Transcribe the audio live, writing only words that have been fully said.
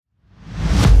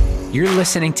You're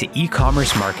listening to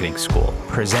E-Commerce Marketing School,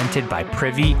 presented by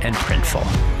Privy and Printful.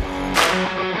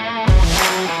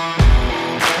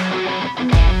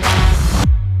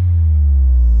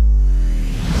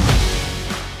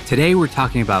 Today we're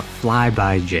talking about Fly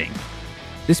by Jing.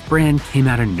 This brand came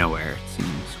out of nowhere, it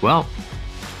seems. Well,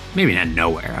 maybe not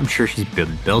nowhere. I'm sure she's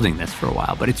been building this for a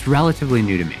while, but it's relatively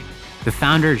new to me. The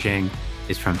founder, Jing,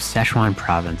 is from Sichuan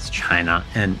province, China,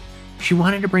 and she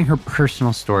wanted to bring her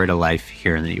personal story to life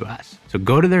here in the US. So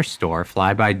go to their store,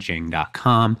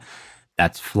 flybijing.com.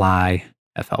 That's fly,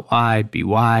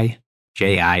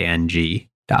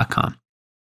 FLYBYJING.com.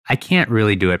 I can't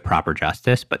really do it proper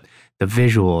justice, but the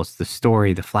visuals, the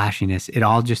story, the flashiness,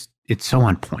 it's so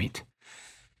on point.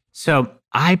 So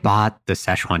I bought the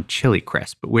Sichuan chili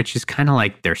crisp, which is kind of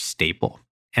like their staple.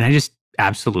 And I just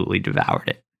absolutely devoured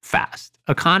it fast.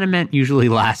 A condiment usually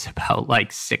lasts about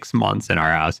 6 months in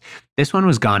our house. This one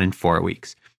was gone in 4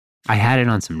 weeks. I had it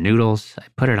on some noodles. I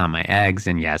put it on my eggs.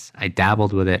 And yes, I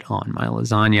dabbled with it on my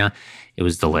lasagna. It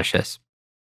was delicious.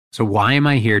 So why am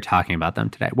I here talking about them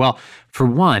today? Well, for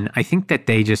one, I think that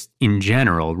they just, in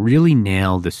general, really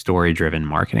nail the story-driven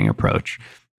marketing approach.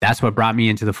 That's what brought me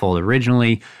into the fold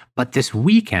originally. But this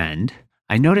weekend,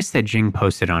 I noticed that Jing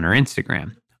posted on her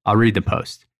Instagram. I'll read the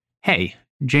post. Hey,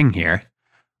 Jing here.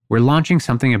 We're launching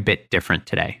something a bit different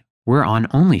today. We're on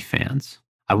OnlyFans.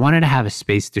 I wanted to have a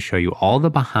space to show you all the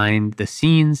behind the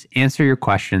scenes, answer your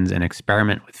questions, and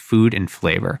experiment with food and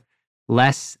flavor.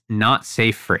 Less not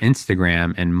safe for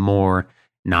Instagram and more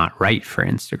not right for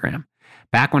Instagram.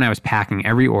 Back when I was packing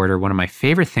every order, one of my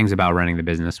favorite things about running the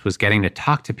business was getting to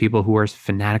talk to people who were as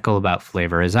fanatical about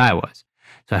flavor as I was.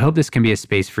 So I hope this can be a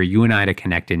space for you and I to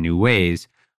connect in new ways,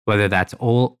 whether that's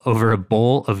all over a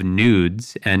bowl of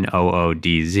nudes,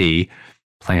 NOODZ,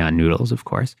 play on noodles, of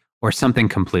course, or something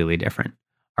completely different.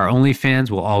 Our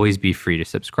OnlyFans will always be free to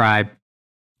subscribe.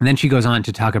 And then she goes on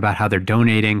to talk about how they're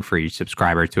donating for each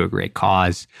subscriber to a great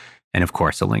cause. And of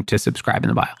course, a link to subscribe in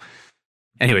the bio.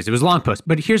 Anyways, it was a long post,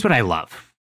 but here's what I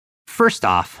love. First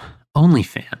off,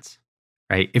 OnlyFans,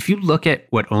 right? If you look at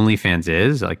what OnlyFans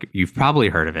is, you've probably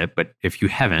heard of it, but if you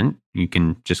haven't, you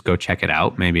can just go check it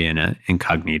out, maybe in an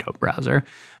incognito browser.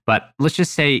 But let's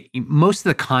just say most of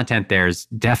the content there is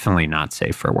definitely not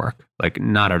safe for work,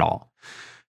 not at all.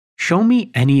 Show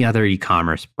me any other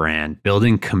e-commerce brand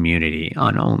building community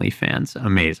on OnlyFans.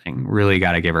 Amazing. Really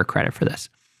got to give her credit for this.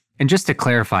 And just to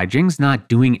clarify, Jing's not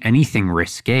doing anything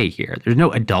risque here. There's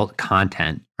no adult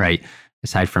content, right?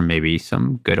 Aside from maybe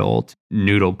some good old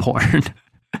noodle porn,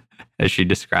 as she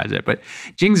describes it. But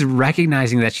Jing's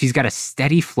recognizing that she's got a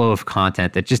steady flow of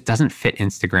content that just doesn't fit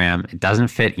Instagram. It doesn't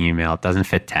fit email. It doesn't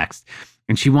fit text.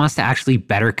 And she wants to actually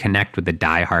better connect with the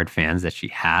diehard fans that she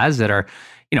has that are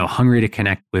hungry to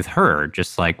connect with her,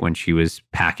 just like when she was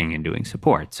packing and doing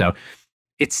support. So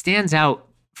it stands out,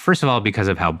 first of all, because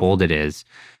of how bold it is.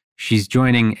 She's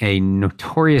joining a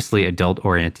notoriously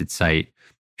adult-oriented site,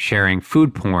 sharing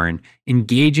food porn,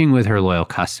 engaging with her loyal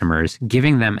customers,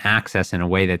 giving them access in a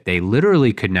way that they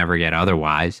literally could never get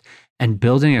otherwise, and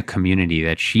building a community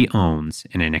that she owns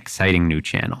in an exciting new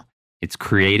channel. It's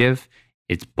creative,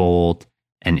 it's bold,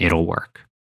 and it'll work.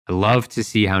 I love to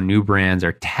see how new brands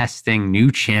are testing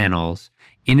new channels,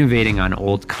 innovating on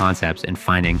old concepts, and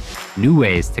finding new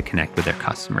ways to connect with their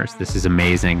customers. This is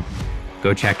amazing.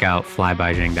 Go check out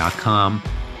flybijing.com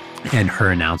and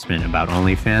her announcement about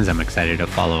OnlyFans. I'm excited to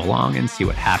follow along and see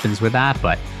what happens with that,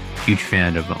 but huge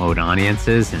fan of own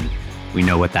audiences, and we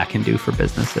know what that can do for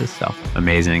businesses. So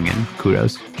amazing, and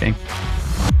kudos, Jing.